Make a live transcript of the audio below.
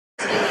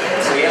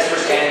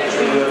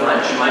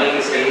lunch. My name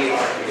is Dave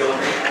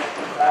Gilbert.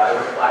 I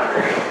work at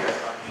Blackberry.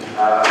 We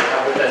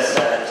have with us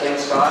Tim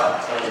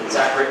Scott and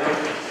Zach Britton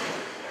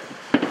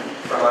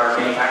from our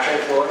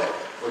manufacturing floor.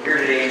 We're here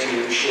today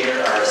to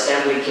share our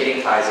assembly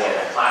kitting Kaizen,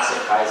 a classic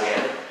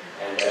Kaizen.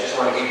 And I just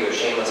want to give you a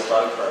shameless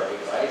plug for our new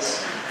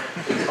device.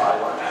 Please buy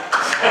one.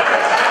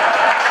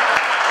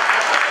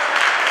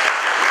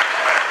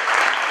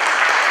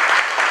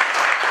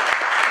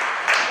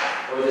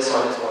 Or this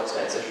one is more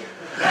expensive.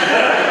 We're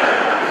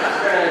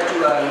going to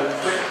do a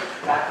quick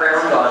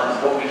background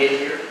on what we did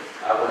here.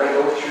 We're going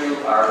to go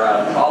through our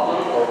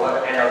problem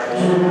and our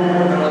goal.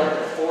 We're going to look at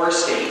the four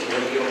state.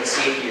 You'll be able to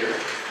see it here.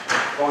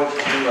 We're going to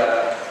do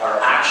our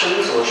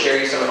actions. We'll share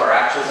you some of our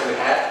actions that we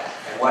had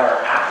and what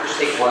our after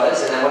state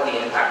was, and then what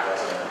the impact was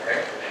on that.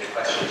 Okay? Any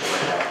questions you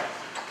might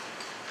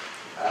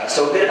have.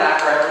 So a bit of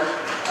background.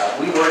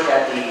 We work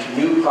at the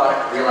New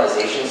Product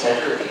Realization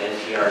Center, the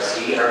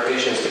NPRC, and our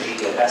vision is to be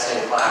the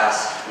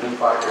best-in-class New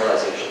Product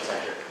Realization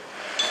Center.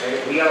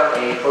 Okay? We are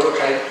a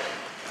prototype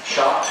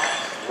shop.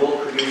 We'll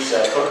produce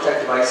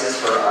prototype devices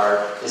for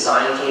our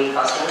design team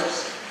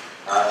customers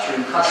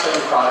through custom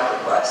product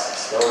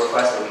requests. They'll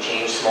request that we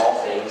change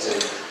small things,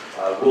 and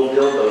we'll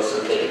build those so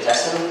that they can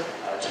test them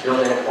to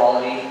build in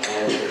quality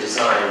and the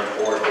design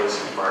for those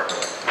in the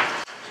market.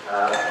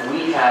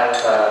 We have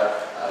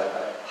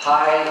a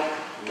high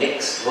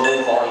mix,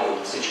 low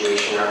volume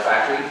situation in our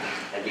factory,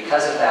 and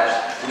because of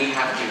that, we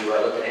have to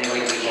look at any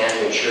way we can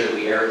to ensure that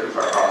we error-proof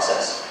our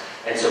process.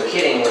 And so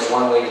kitting was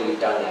one way that we've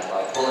done that,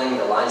 by pulling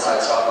the line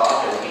side stock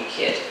off and we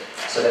kit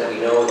so that we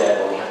know that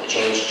when we have to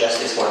change just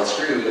this one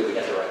screw that we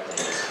get the right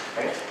things.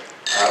 Okay?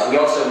 We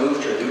also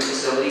moved to a new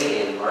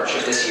facility in March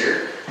of this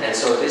year, and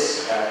so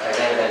this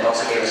Kaizen event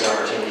also gave us an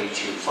opportunity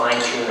to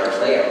fine-tune our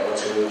layout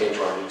once we moved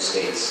into our new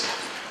space.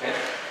 Okay?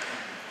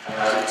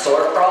 So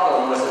our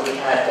problem was that we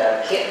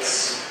had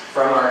kits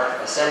from our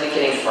assembly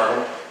kitting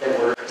department that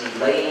were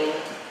delaying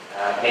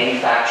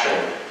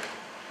manufacturing,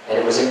 and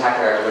it was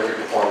impacting our delivery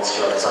performance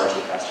to our design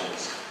team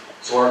customers.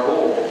 So our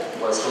goal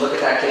was to look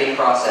at that kitting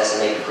process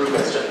and make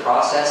improvements to the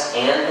process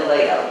and the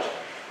layout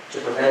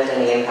to prevent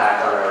any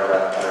impact on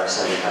our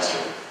assembly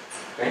customer.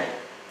 Okay?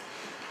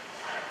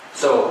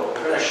 So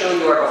we're going to show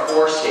you our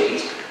before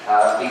state.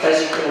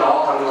 Because you couldn't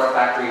all come to our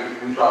factory,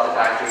 we brought the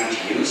factory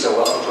to you, so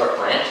welcome to our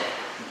plant.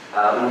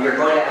 We are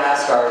going to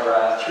ask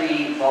our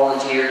 3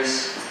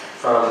 volunteers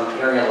from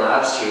Arian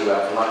Labs to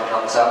come up and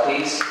help us out,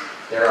 please.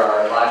 There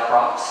are live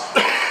props.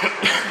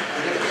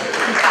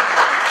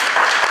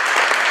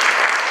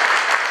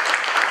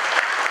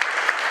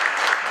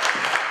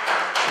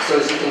 So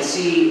as you can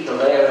see the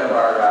layout of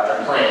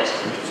our plant,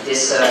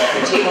 this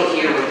the table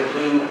here with the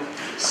blue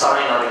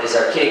sign on it is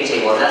our kitting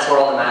table, and that's where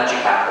all the magic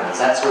happens.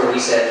 That's where we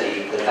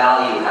said the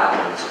value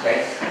happens,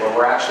 okay? Where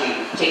we're actually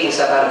taking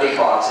stuff out of big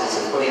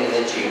boxes and putting them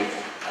into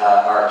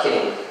our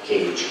kitting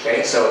cage,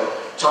 okay? So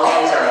Tom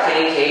is our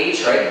kitting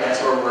cage, right? That's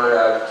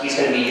where he's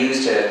going to be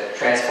used to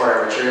transport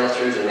our material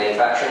through to the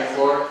manufacturing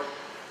floor.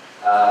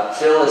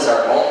 Phil is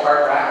our bulk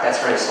part rack. That's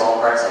for any small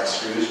parts like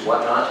screws,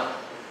 whatnot.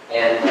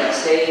 And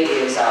Stay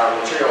is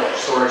our material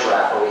storage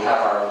rack, where we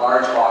have our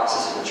large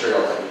boxes of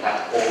material that we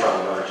have to pull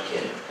from in order to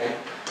kit. Okay?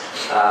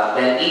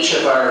 Then each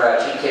of our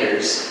two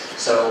kitters.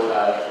 So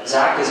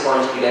Zach is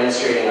going to be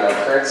demonstrating our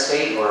current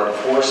state or our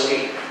before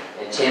state,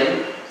 and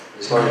Tim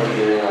is going to be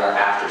doing our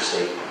after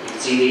state. You can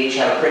see they each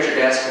have a printer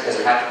desk because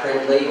we have to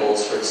print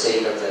labels for the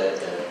sake of the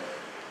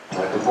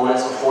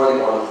components before they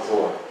go on the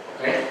floor.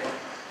 Okay?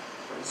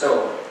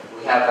 So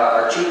we have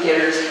our 2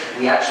 kitters.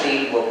 We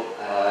actually will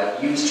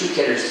use 2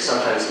 kitters to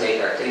sometimes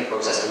make our kitting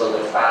process a little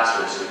bit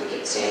faster so we can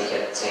get the same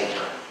kit at the same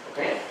time.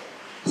 Okay?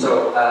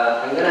 So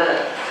I'm going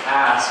to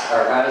ask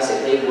our guys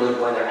if they would,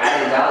 when they're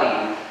adding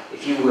value,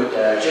 if you would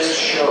just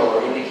show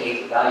or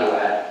indicate the value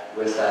add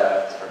with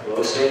our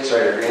glow sticks,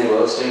 right, our green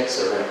glow sticks.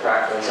 So we're going to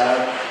crack those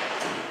out.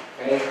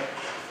 Okay?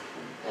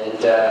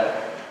 And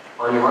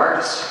on your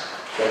marks,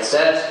 get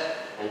set,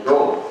 and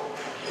go.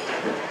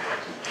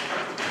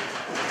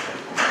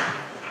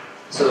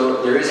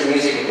 So there is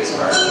music at this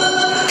part.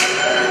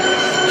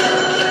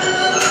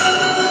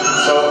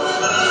 So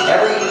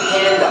every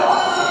handoff,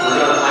 we're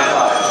doing a high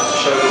five just to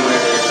show you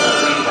where there's some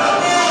lead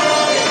value.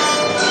 Okay?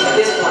 At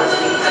this point,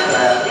 we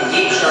have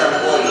engaged our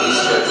employees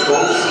to go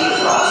see the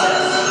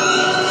process,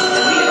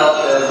 and we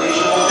developed a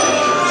visual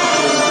measure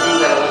to improve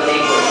that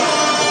eliminate waste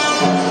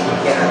to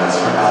get our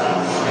customer value.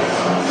 Okay?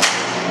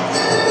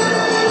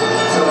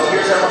 So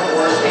here's our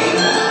before state.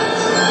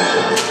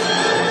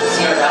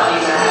 See our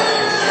value add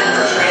and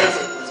our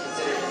transit.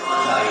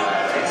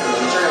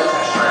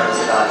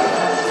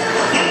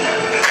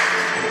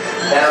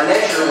 Now our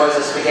measure was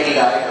a spaghetti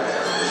diagram.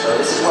 So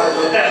this is what it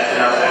looked like in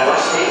our before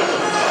state.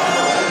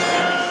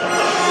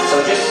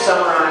 So just to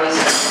summarize,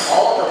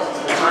 all the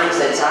times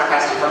that Zach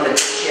has to come to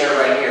this chair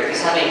right here, he's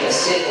having to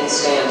sit and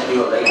stand to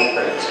do a label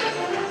print.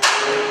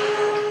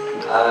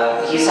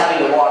 He's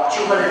having to walk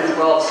 212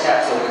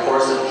 steps over the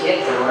course of the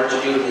kit in order to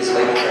do his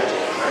label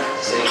printing. Right?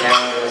 Sitting down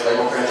doing his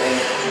label printing.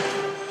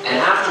 And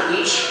after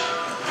each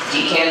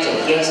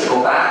decanting, he has to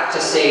go back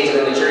to say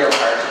to the material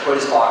part to put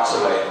his box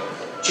away.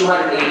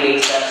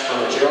 288 steps for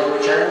material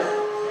return,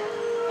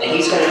 and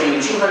he's going to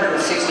do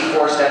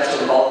 264 steps to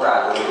the bulk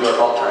rack when we do our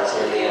bulk parts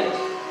near the end.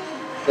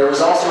 There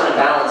was also an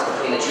imbalance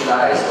between the two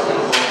guys when they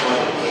were both going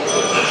to the cage.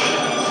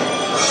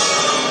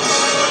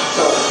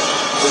 So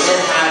we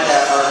then had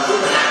our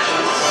improvement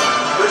actions.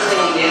 First thing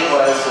we did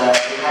was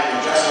we had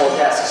an adjustable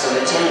desk so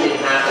that Tim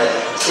didn't have to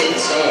sit and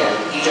stand,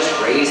 he just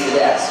raised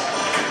the desk.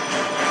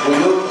 We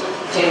moved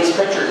Tim's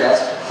printer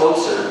desk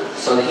closer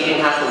so that he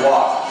didn't have to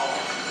walk.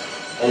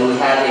 And we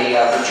had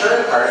a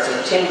return cart so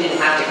Tim didn't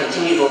have to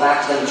continue to go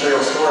back to the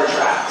material storage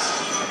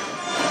racks.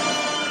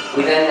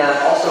 We then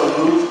also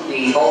moved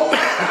the bulk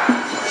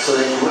rack so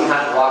that you wouldn't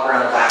have to walk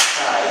around the back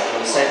side, and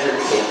we centered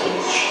the kit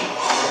cage.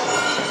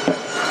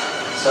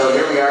 So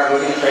here we are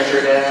moving the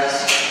printer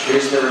desk,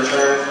 here's the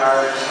return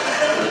cart,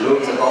 we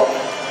moved the bulk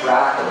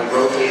rack and we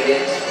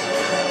rotated it.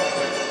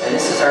 And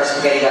this is our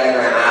spaghetti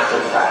diagram after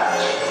the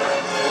fact.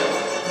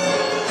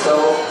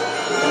 So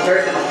we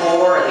compared the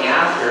before and the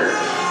after,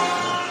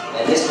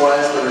 and this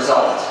was the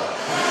result.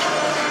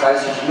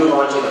 Guys, you can move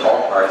on to the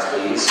bulk parts,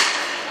 please.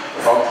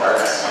 The bulk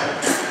parts.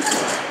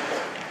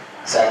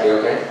 Exactly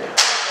okay?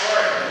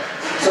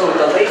 So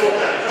the label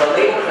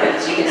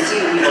prints, you can see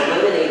that we've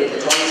eliminated the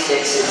 26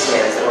 sit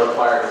stands that were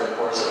required over the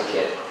course of the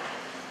kit.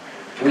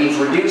 We've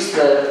reduced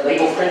the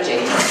label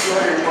printing from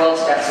 212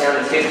 steps down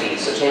to 50,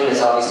 so Tim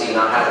is obviously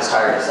not half as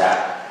tired as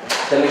that.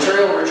 The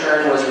material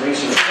return was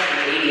reduced from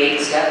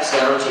 288 steps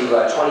down to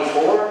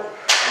 24,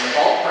 and the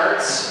bulk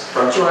parts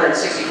from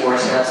 264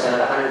 steps down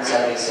to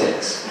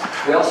 176.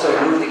 We also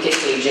moved the kit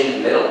cage in the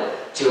middle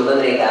to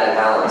eliminate that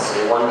imbalance,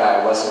 so one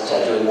guy wasn't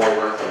doing more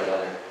work than the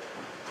other.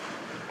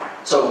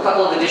 So a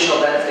couple of additional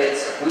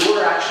benefits. We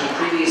were actually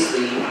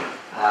previously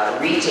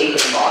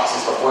retaping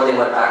boxes before they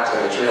went back to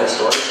the material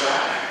storage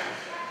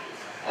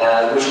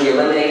rack, which we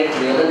eliminated.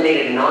 We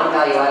eliminated a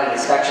non-value-added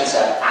inspection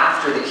step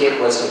after the kit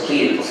was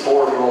completed,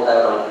 before we rolled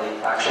out on the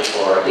manufacturing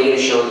floor. Our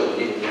data showed that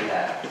we didn't need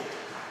that.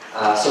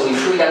 So we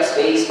freed up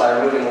space by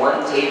removing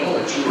one table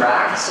and two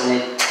racks,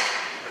 and it,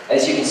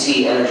 as you can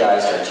see,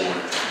 energized our team.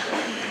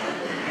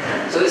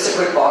 So this is a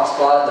quick box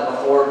plot of the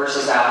before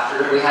versus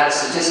after. We had a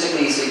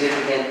statistically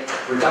significant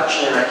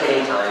reduction in our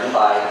kitting time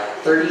by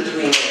 33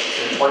 minutes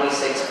and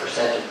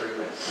 26%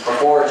 improvement.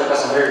 Before it took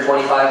us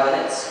 125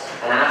 minutes,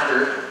 and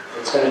after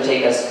it's going to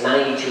take us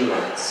 92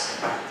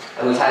 minutes.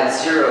 And we've had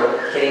 0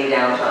 kitting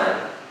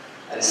downtime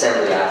at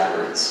assembly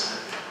afterwards.